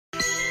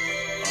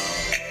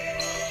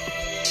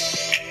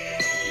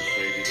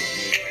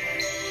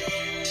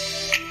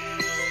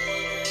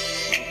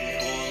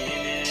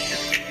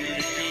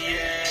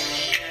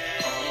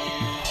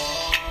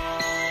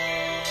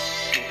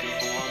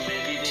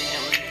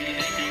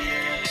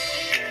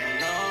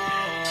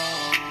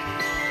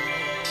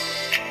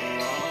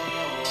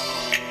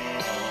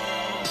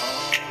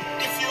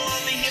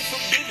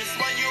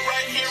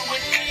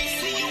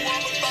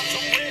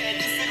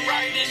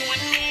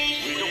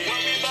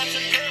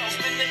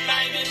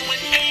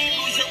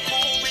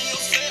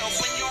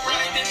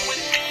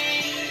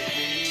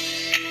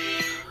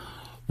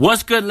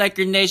What's good,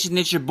 Laker Nation?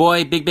 It's your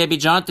boy, Big Baby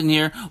Jonathan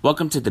here.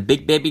 Welcome to the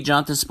Big Baby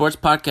Jonathan Sports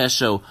Podcast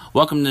Show.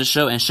 Welcome to the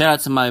show, and shout out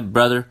to my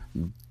brother,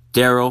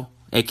 Daryl,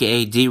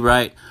 a.k.a.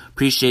 D-Wright.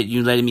 Appreciate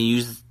you letting me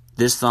use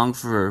this song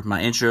for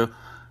my intro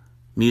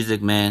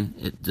music,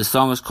 man. The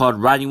song is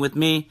called Riding With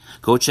Me.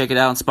 Go check it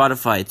out on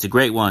Spotify. It's a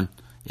great one.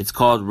 It's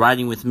called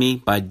Riding With Me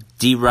by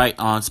D-Wright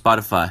on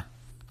Spotify.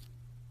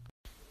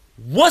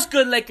 What's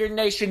good, Laker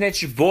Nation?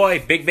 It's your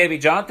boy, Big Baby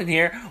Jonathan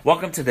here.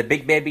 Welcome to the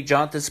Big Baby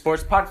Jonathan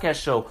Sports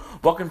Podcast Show.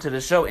 Welcome to the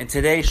show. In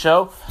today's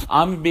show,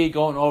 I'm going to be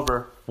going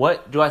over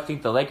what do I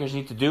think the Lakers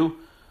need to do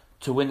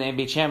to win the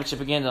NBA championship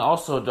again, and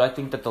also do I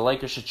think that the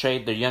Lakers should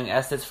trade their young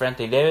assets for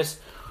Anthony Davis.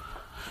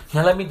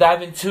 Now let me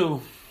dive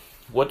into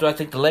what do I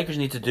think the Lakers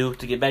need to do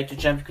to get back to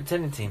the championship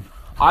contending team.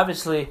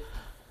 Obviously,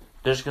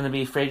 there's going to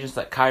be free agents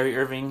like Kyrie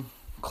Irving,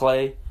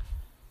 Klay,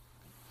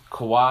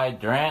 Kawhi,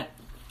 Durant.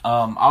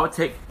 I would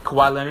take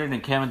Kawhi Leonard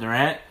and Kevin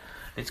Durant.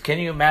 Can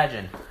you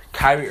imagine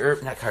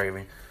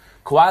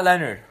Kawhi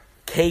Leonard,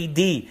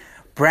 KD,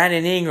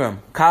 Brandon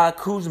Ingram, Kyle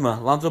Kuzma,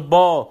 Lonzo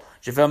Ball,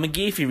 JaVale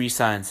McGee if he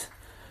resigns.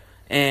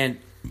 And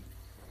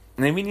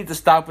then we need to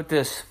stop with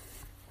this.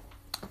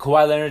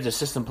 Kawhi Leonard's a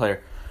system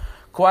player.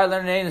 Kawhi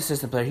Leonard ain't an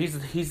assistant player. He's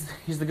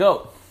the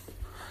GOAT.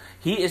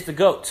 He is the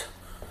GOAT.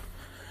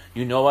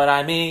 You know what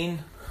I mean?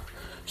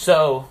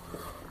 So,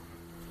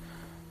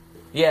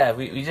 yeah,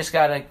 we just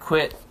got to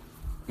quit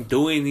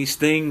doing these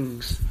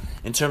things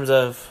in terms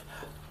of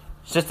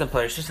system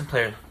player.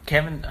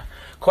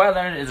 Kawhi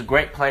Leonard is a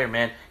great player,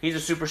 man. He's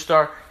a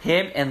superstar.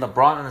 Him and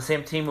LeBron on the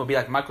same team will be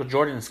like Michael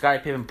Jordan and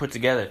Scottie Pippen put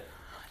together,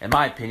 in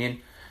my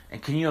opinion.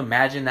 And can you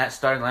imagine that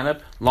starting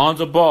lineup?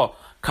 Lonzo Ball,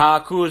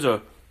 Kyle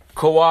Kuzma,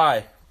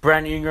 Kawhi,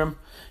 Brandon Ingram.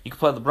 You can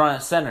play LeBron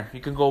at center.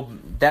 You can go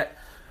that.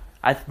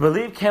 I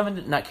believe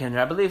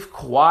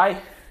Kawhi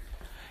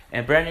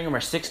and Brandon Ingram are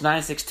 6'9",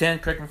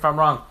 6'10". Correct me if I'm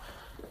wrong.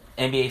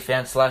 NBA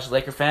fans /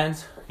 Laker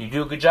fans, you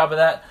do a good job of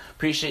that.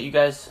 Appreciate you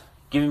guys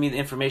giving me the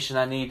information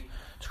I need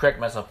to correct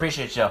myself.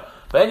 Appreciate y'all.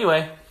 But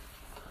anyway,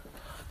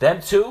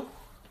 them two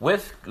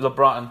with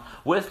LeBron,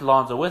 with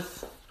Lonzo,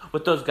 with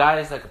those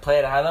guys that can play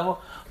at a high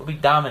level will be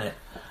dominant.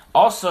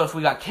 Also, if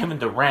we got Kevin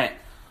Durant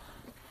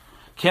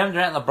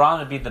and LeBron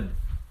would be the.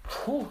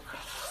 I'm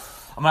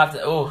gonna have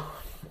to.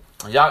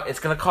 Y'all, it's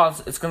gonna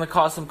cause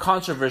some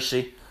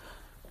controversy,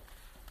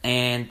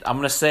 and I'm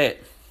gonna say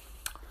it.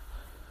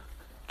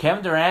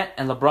 Kevin Durant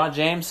and LeBron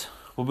James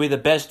will be the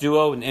best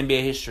duo in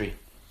NBA history.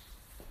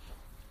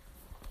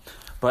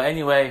 But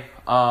anyway,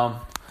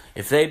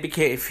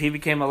 if he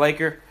became a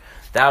Laker,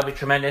 that would be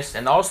tremendous.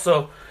 And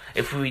also,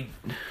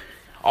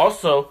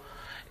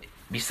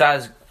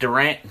 besides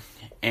Durant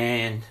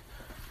and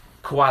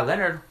Kawhi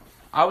Leonard,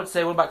 I would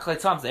say, what about Klay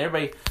Thompson?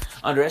 Everybody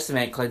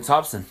underestimates Klay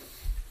Thompson.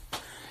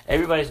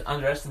 Everybody's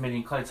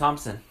underestimating Klay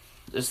Thompson.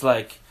 It's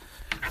like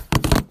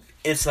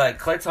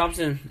Klay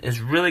Thompson is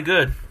really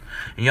good.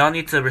 And y'all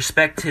need to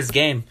respect his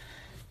game.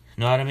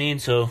 You know what I mean?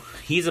 So,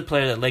 he's a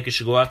player that Lakers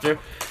should go after.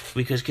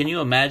 Because can you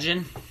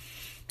imagine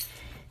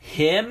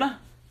him,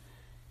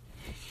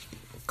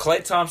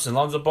 Klay Thompson,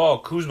 Lonzo Ball,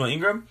 Kuzma,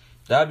 Ingram?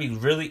 That would be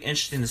really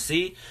interesting to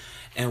see.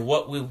 And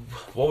what would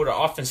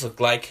our offense look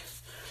like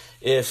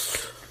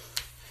if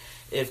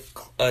not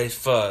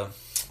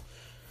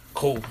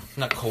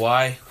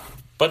Kawhi,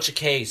 bunch of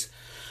K's.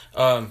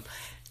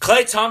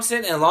 Klay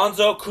Thompson and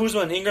Lonzo,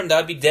 Kuzma, and Ingram, that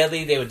would be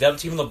deadly. They would double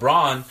team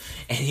LeBron,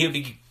 and he would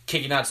be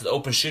kicking out to the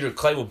open shooter.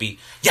 Klay would be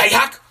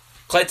yak.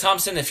 Klay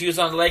Thompson, if he was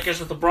on the Lakers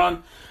with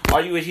LeBron, all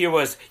you would hear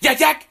was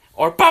yak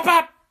or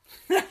pop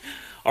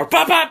or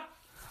pop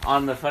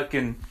on the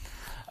fucking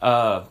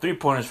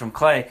 3-pointers from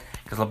Klay,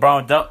 because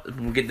LeBron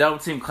would get double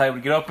team. Klay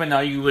would get open.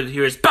 All you would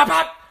hear is pop.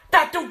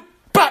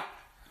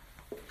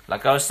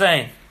 Like I was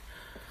saying,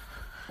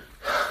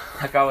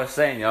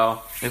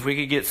 y'all, if we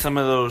could get some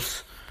of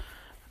those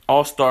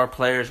all-star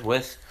players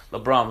with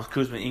LeBron, with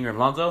Kuzma, Ingram,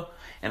 Lonzo.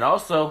 And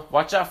also,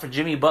 watch out for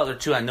Jimmy Butler,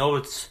 too. I know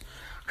it's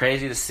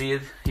crazy to see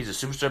it. He's a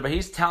superstar, but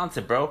he's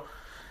talented, bro.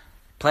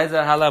 Plays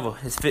at a high level.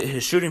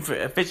 His shooting for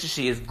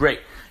efficiency is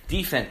great.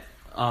 Defense,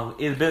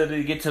 his ability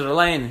to get to the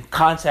lane,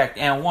 contact,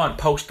 and one,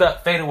 post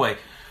up, fade away.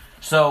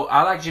 So,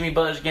 I like Jimmy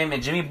Butler's game,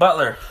 and Jimmy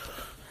Butler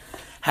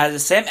has the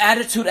same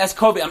attitude as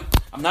Kobe.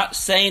 I'm not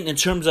saying in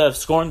terms of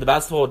scoring the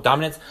basketball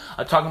dominance.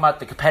 I'm talking about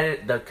the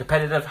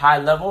competitive high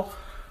level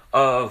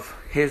of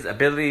his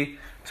ability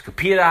to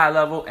compete at a high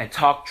level and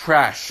talk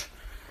trash.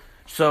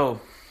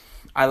 So,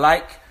 I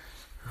like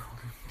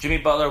Jimmy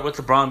Butler with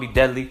LeBron be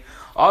deadly.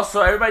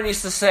 Also, everybody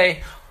needs to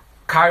say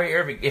Kyrie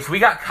Irving. If we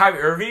got Kyrie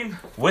Irving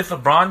with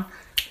LeBron,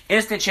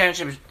 instantly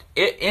championship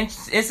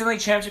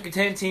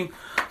contending team,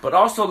 but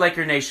also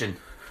Laker Nation.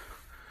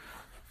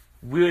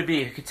 We would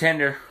be a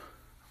contender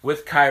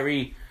with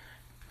Kyrie,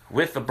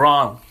 with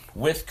LeBron,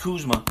 with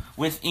Kuzma,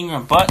 with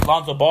Ingram, but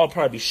Lonzo Ball would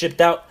probably be shipped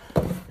out.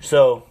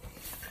 So,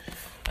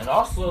 and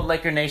also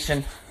Laker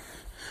Nation,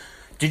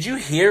 did you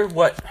hear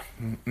what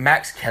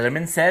Max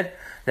Kellerman said?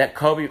 That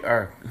Kawhi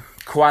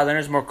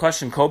Leonard's more clutch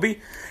than Kobe?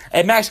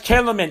 Hey, Max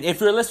Kellerman, if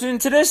you're listening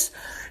to this,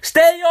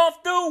 stay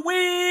off the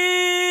weed!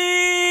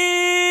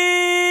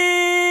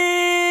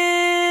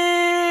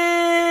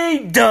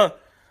 shade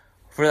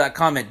for that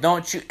comment.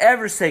 Don't you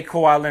ever say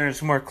Kawhi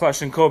Leonard's more clutch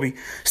than Kobe.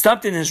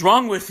 Something is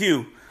wrong with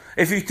you.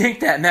 If you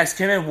think that, Max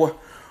Kevin,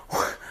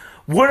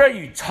 what are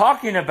you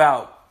talking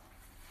about?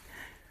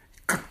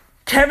 Not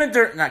Kevin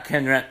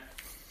Durant.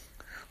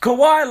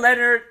 Kawhi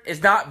Leonard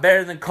is not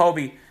better than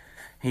Kobe.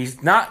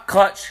 He's not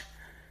clutch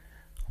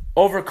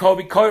over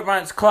Kobe. Kobe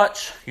Bryant's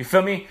clutch. You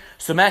feel me?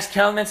 So Max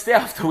Kellerman, stay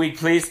off the weed,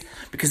 please.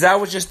 Because that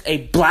was just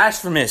a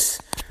blasphemous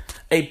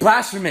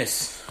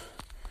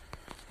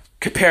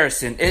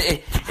comparison.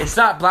 It's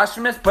not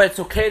blasphemous, but it's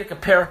okay to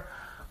compare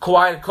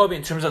Kawhi to Kobe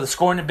in terms of the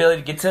scoring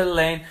ability, get to the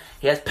lane.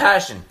 He has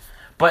passion.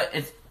 But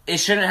it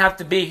shouldn't have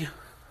to be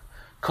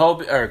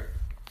Kobe or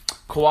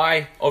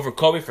Kawhi over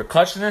Kobe for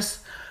clutchness.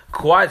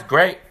 Kawhi's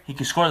great. He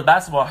can score the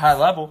basketball at a high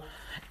level.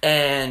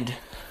 And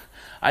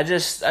I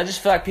just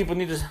feel like people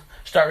need to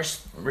start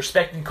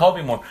respecting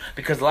Kobe more.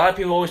 Because a lot of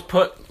people always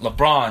put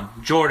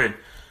LeBron, Jordan,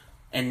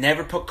 and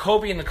never put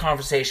Kobe in the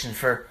conversation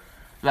for,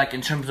 like,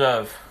 in terms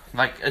of,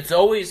 like, it's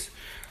always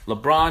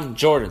LeBron,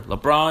 Jordan.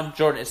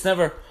 It's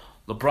never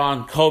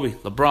LeBron,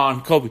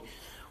 Kobe.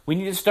 We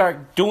need to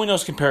start doing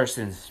those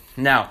comparisons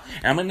now.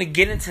 And I'm going to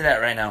get into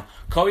that right now.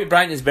 Kobe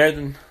Bryant is better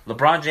than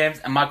LeBron James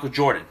and Michael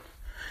Jordan.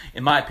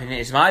 In my opinion.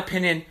 It's my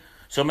opinion.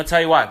 So I'm going to tell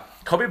you why.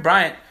 Kobe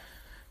Bryant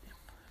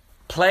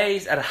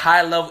plays at a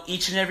high level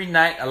each and every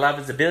night. I love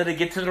his ability to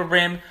get to the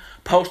rim,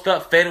 post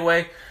up, fade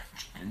away,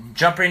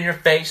 jumper in your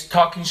face,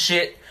 talking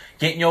shit,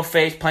 get in your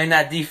face, playing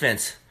that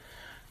defense.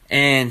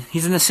 And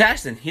he's an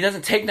assassin. He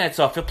doesn't take nights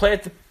off. He'll play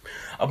at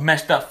a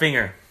messed up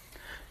finger.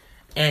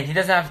 And he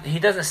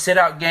doesn't sit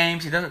out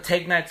games. He doesn't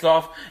take nights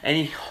off.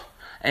 And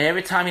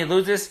every time he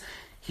loses,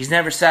 he's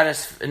never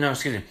satisfied. No,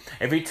 excuse me.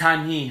 Every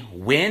time he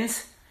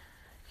wins,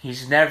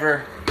 he's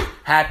never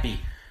happy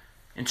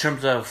in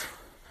terms of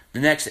the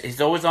next.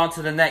 He's always on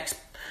to the next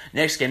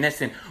game, next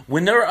thing.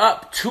 When they were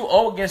up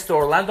 2-0 against the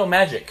Orlando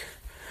Magic,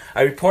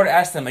 a reporter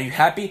asked them, "Are you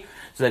happy?"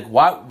 He's like,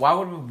 "Why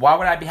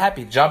would I be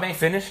happy? The job ain't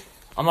finished.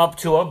 I'm up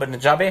 2-0, but the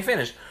job ain't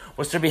finished.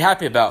 What's there to be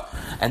happy about?"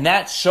 And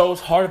that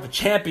shows heart of a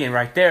champion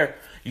right there.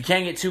 You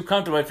can't get too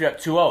comfortable if you're up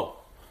 2-0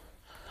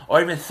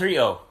 or even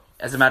 3-0,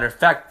 as a matter of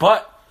fact.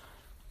 But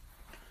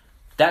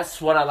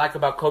that's what I like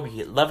about Kobe.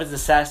 He loves his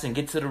assassin,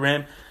 get to the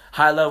rim,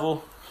 high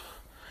level.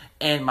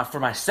 And for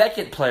my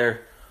second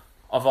player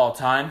of all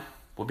time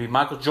would be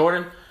Michael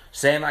Jordan.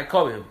 Same like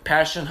Kobe.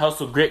 Passion,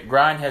 hustle, grit,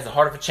 grind, has the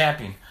heart of a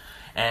champion.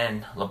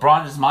 And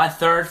LeBron is my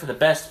third for the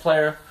best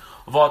player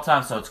of all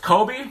time. So it's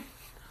Kobe,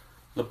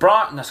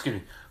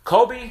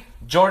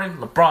 Jordan,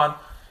 LeBron.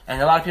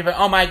 And a lot of people are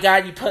like, "Oh my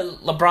God, you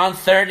put LeBron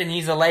third and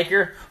he's a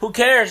Laker." Who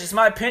cares? It's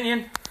my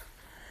opinion.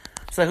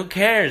 It's like, who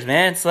cares,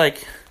 man? It's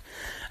like,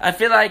 I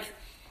feel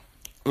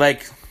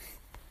like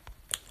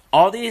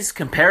all these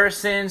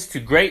comparisons to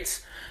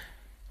greats,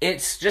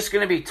 it's just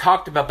going to be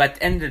talked about. But at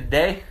the end of the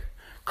day,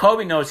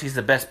 Kobe knows he's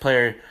the best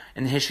player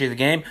in the history of the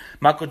game.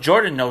 Michael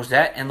Jordan knows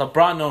that, and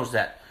LeBron knows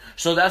that.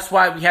 So that's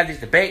why we have these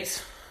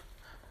debates.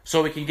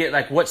 So we can get,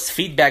 like, what's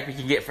feedback we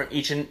can get from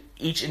each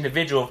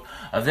individual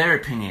of their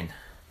opinion.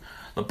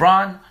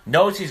 LeBron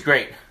knows he's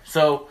great,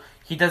 so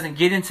he doesn't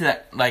get into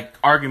that, like,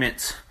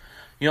 arguments.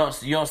 You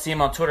don't see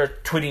him on Twitter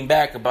tweeting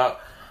back about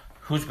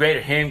who's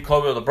greater, him,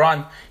 Kobe, or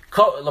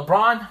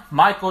LeBron.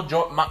 Michael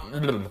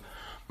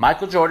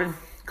Jordan,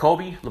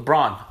 Kobe,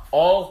 LeBron,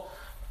 all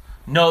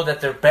know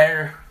that they're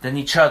better than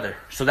each other.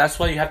 So that's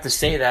why you have to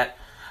say that.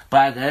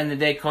 But at the end of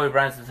the day, Kobe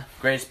Bryant's the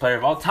greatest player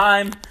of all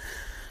time.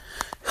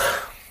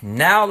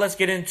 Now let's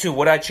get into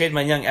what I trade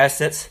my young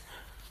assets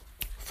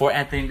for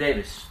Anthony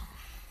Davis.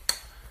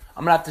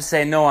 I'm going to have to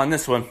say no on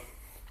this one,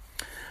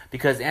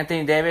 because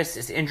Anthony Davis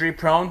is injury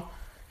prone.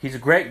 He's a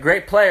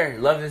great player. He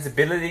loves his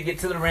ability to get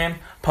to the rim,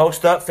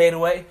 post up, fade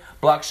away,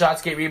 block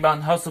shots, get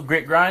rebound, hustle,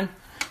 grit, grind.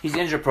 He's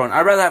injury prone.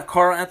 I'd rather have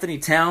Karl Anthony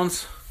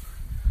Towns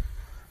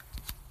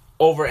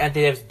over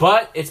Anthony Davis,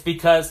 but it's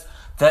because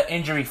the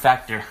injury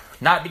factor.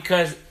 Not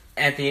because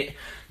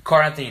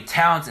Karl Anthony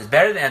Towns is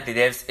better than Anthony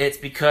Davis. It's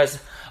because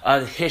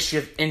of the history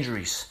of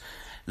injuries.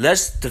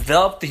 Let's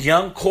develop the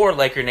young core,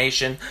 Laker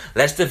Nation.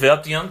 Let's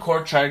develop the young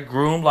core. Try to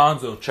groom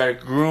Lonzo. Try to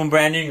groom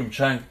Brandon Ingram.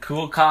 Try to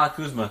cool Kyle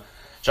Kuzma.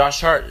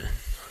 Josh Hart.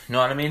 You know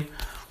what I mean?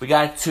 We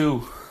got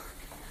to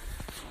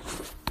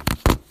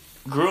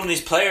groom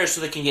these players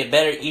so they can get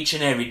better each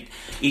and every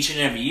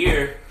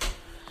year.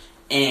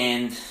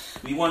 And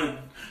we want to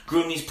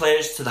groom these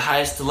players to the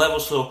highest level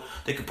so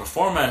they can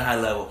perform at a high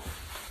level.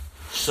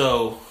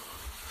 So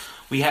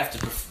they have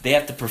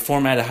to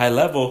perform at a high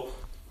level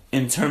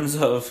in terms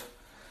of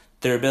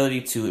their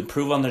ability to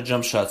improve on their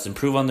jump shots,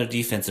 improve on their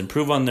defense,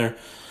 improve on their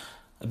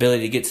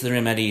ability to get to the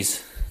rim at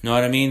ease. Know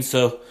what I mean?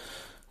 So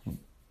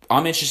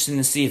I'm interested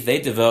to see if they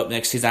develop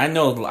next season. I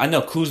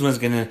know Kuzma's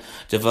gonna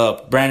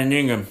develop, Brandon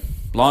Ingram,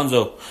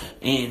 Lonzo.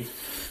 And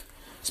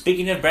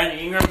speaking of Brandon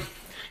Ingram,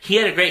 he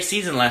had a great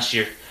season last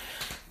year.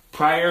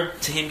 Prior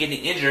to him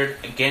getting injured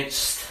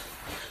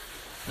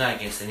not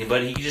against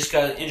anybody, he just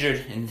got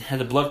injured and had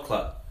a blood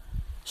clot.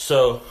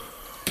 So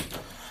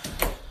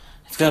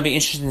it's going to be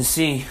interesting to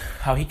see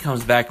how he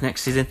comes back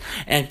next season.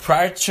 And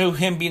prior to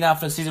him being out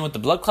for the season with the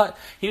blood clot,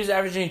 he was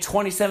averaging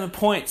 27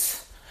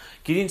 points,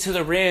 getting to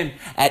the rim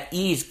at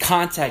ease,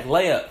 contact,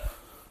 layup.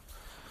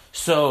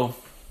 So,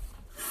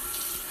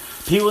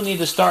 people need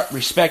to start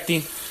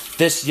respecting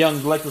this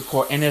young Laker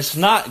core. And it's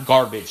not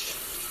garbage.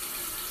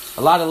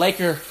 A lot of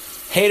Laker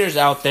haters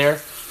out there,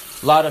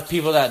 a lot of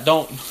people that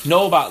don't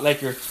know about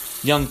Laker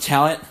young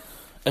talent,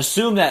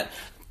 assume that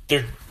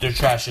they're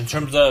trash in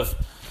terms of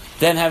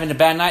them having a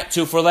bad night,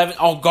 2 for 11,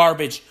 all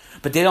garbage.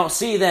 But they don't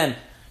see them.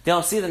 They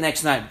don't see the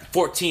next night,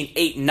 14,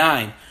 8,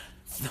 9,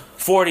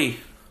 40,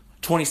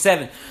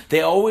 27.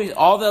 They always,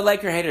 all the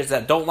Laker haters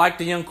that don't like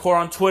the young core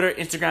on Twitter,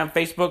 Instagram,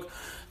 Facebook,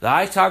 that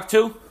I talk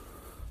to,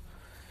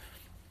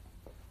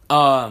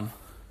 don't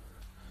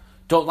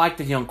like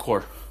the young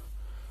core.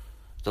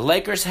 The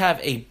Lakers have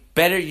a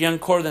better young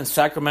core than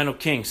Sacramento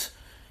Kings,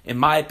 in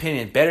my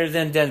opinion. Better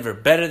than Denver,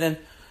 better than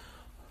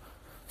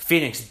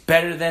Phoenix,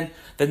 better than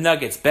the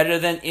Nuggets, better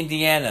than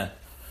Indiana,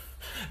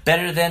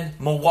 better than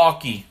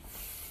Milwaukee.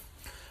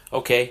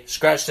 Okay,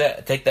 scratch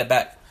that, take that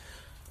back.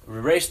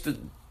 Erase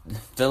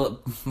the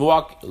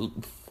Milwaukee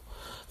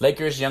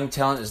Lakers' young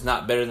talent is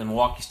not better than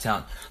Milwaukee's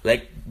talent.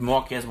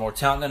 Milwaukee has more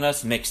talent than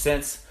us, makes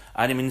sense.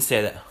 I didn't mean to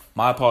say that.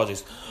 My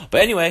apologies.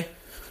 But anyway,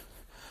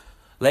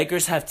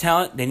 Lakers have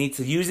talent. They need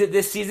to use it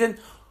this season.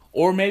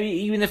 Or maybe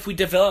even if we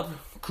develop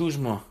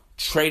Kuzma,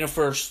 trade him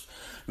first.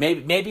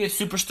 Maybe a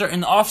superstar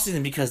in the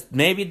offseason, because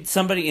maybe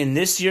somebody in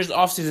this year's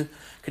offseason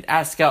could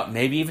ask out.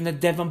 Maybe even a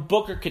Devin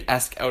Booker could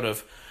ask out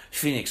of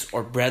Phoenix,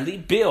 or Bradley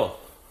Beal.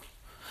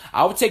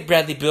 I would take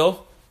Bradley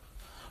Beal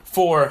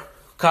for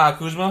Kyle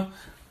Kuzma.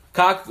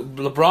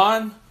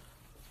 LeBron,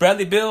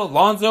 Bradley Beal,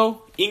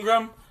 Lonzo,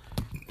 Ingram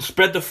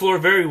spread the floor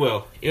very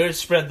well. It would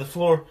spread the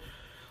floor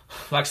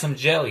like some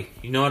jelly.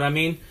 You know what I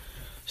mean?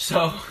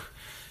 So,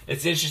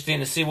 it's interesting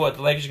to see what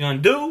the Lakers are going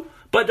to do.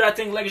 But do I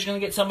think the Lakers are going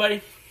to get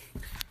somebody?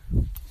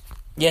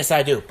 Yes,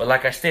 I do. But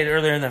like I stated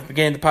earlier in the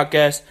beginning of the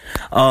podcast,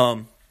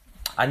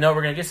 I know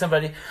we're going to get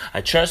somebody.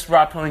 I trust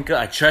Rob Pelinka.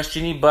 I trust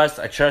Jeanie Buss.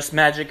 I trust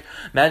Magic.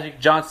 Magic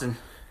Johnson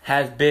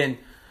has been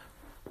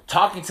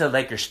talking to the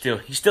Lakers still.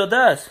 He still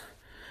does.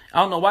 I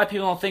don't know why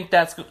people don't think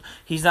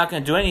he's not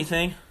going to do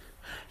anything.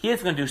 He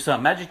is going to do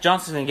something. Magic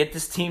Johnson's going to get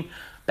this team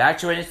back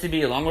to where it needs to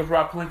be, along with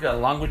Rob Pelinka,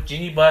 along with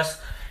Jeanie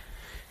Buss.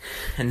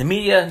 And the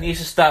media needs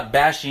to stop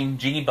bashing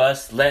Jeanie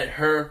Buss. Let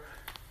her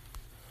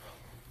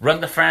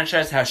run the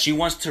franchise how she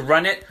wants to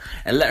run it,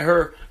 and let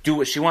her do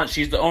what she wants.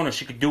 She's the owner.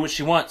 She could do what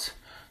she wants.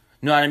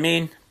 You know what I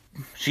mean?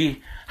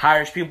 She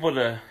hires people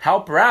to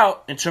help her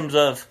out in terms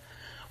of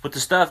with the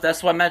stuff.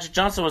 That's why Magic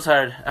Johnson was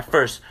hired at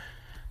first.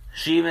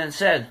 She even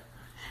said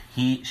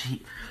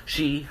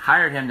she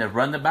hired him to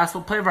run the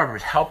basketball player program,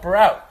 help her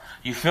out.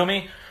 You feel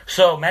me?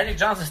 So Magic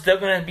Johnson's still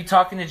going to be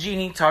talking to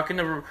Jeanie, talking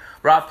to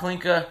Rob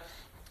Pelinka.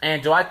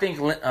 And do I think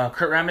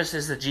Kurt Rambis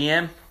is the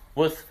GM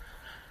with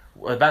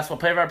basketball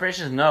player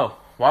operations? No.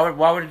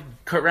 Why would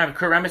Kurt Rambis?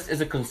 Kurt Rambis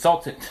is a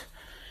consultant.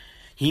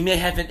 He may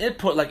have an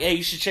input like, hey,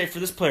 you should trade for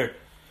this player.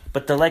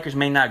 But the Lakers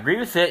may not agree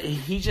with it.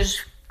 He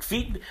just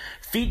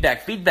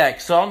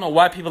feedback. So I don't know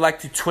why people like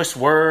to twist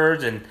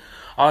words, and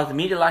the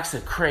media likes to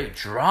create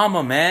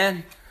drama,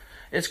 man.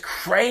 It's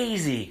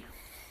crazy.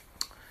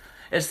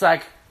 It's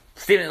like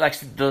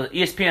the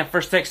ESPN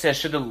first take says,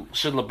 should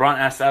LeBron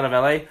ask out of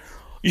LA?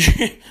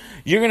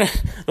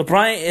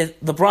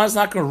 LeBron's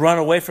not gonna run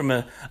away from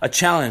a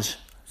challenge.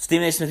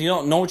 Stephen A. Smith, you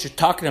don't know what you're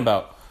talking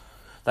about.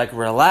 Like,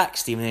 relax,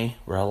 Stephen A.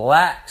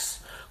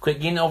 Relax. Quit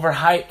getting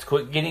overhyped.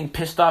 Quit getting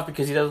pissed off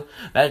because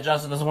Magic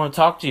Johnson doesn't want to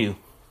talk to you.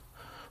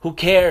 Who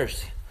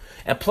cares?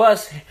 And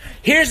plus,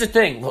 here's the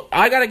thing.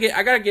 I gotta get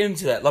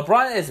into that.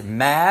 LeBron is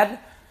mad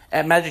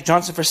at Magic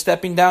Johnson for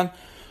stepping down.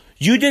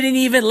 You didn't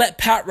even let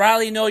Pat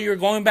Riley know you were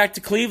going back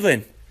to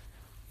Cleveland.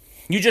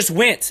 You just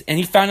went, and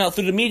he found out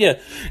through the media.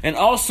 And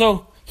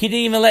also, he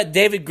didn't even let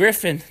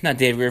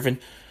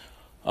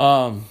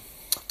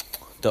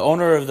the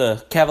owner of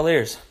the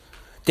Cavaliers,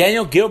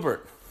 Daniel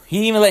Gilbert, he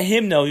didn't even let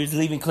him know he was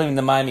leaving Cleveland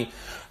to Miami.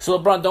 So,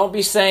 LeBron, don't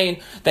be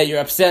saying that you're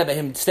upset about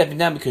him stepping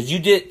down because you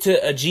did it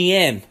to a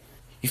GM.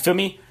 You feel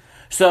me?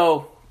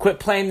 So,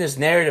 quit playing this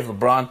narrative,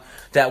 LeBron,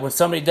 that when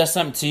somebody does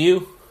something to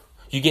you,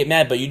 you get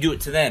mad, but you do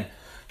it to them.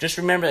 Just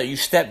remember that you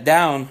stepped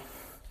down.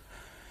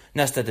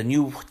 That's that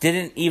you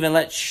didn't even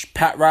let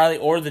Pat Riley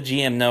or the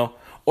GM know,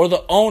 or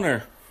the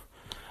owner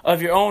of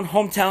your own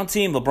hometown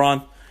team,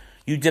 LeBron.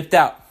 You dipped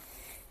out,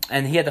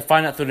 and he had to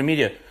find out through the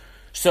media.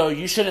 So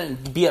you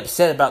shouldn't be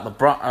upset about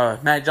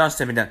Magic Johnson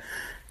stepping down.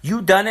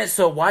 You done it,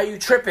 so why are you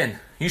tripping?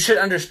 You should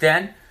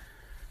understand.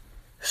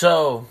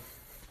 So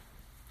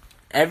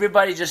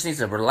everybody just needs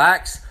to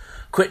relax.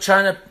 Quit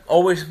trying to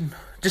always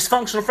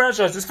dysfunctional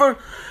franchise.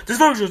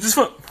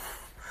 Dysfunctional.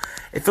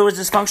 If it was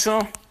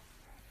dysfunctional,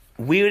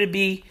 we would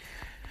be.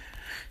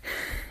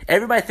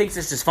 Everybody thinks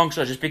it's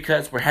dysfunctional just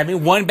because we're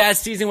having one bad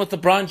season with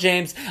LeBron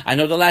James. I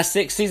know the last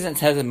 6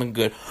 seasons hasn't been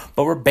good,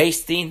 but we're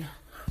basing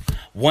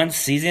one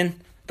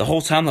season the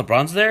whole time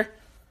LeBron's there?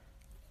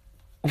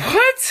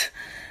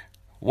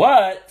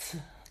 What?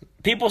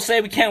 People say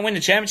we can't win the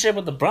championship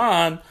with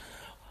LeBron.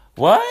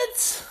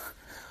 What?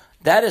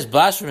 That is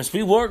blasphemous.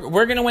 We're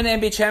going to win the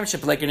NBA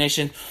championship, Laker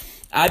Nation.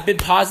 I've been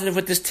positive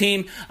with this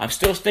team. I'm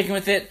still sticking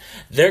with it.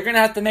 They're going to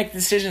have to make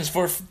decisions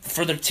for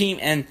their team,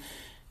 and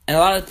a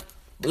lot of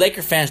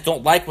Laker fans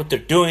don't like what they're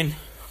doing.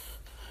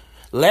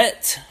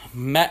 Let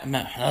Rob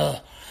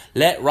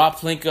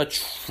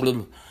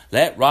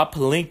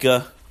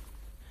Pelinka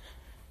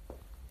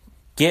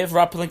give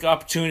Rob Pelinka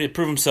opportunity to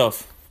prove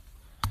himself.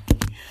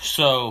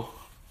 So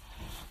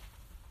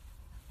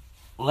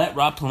let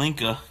Rob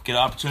Pelinka get an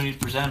opportunity to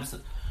present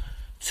himself,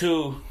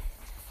 to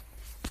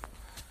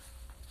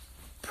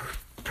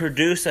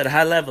produce at a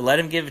high level. Let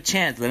him give a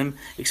chance. Let him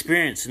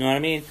experience. You know what I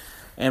mean?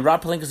 And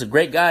Rob Pelinka's a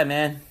great guy,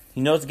 man.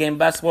 He knows the game of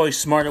basketball. He's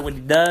smart at what he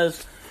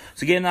does.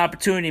 So give him the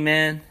opportunity,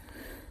 man.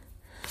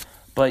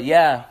 But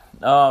yeah,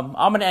 I'm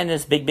going to end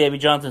this Big Baby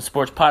Jonathan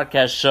Sports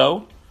Podcast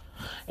show.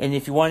 And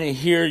if you want to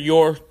hear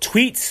your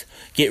tweets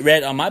get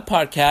read on my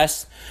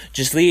podcast,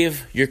 just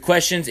leave your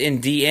questions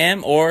in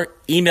DM or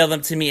email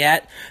them to me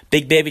at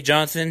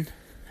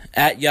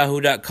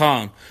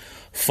bigbabyjonathan@yahoo.com.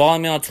 Follow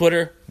me on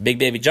Twitter, Big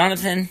Baby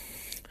Jonathan.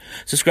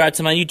 Subscribe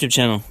to my YouTube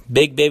channel,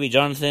 Big Baby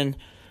Jonathan.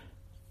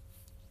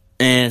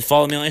 And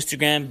follow me on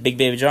Instagram, Big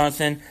Baby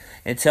Jonathan.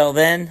 Until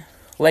then,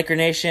 Laker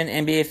Nation,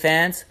 NBA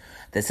fans,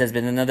 this has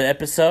been another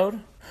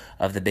episode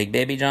of the Big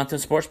Baby Jonathan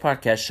Sports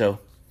Podcast Show.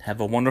 Have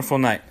a wonderful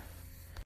night.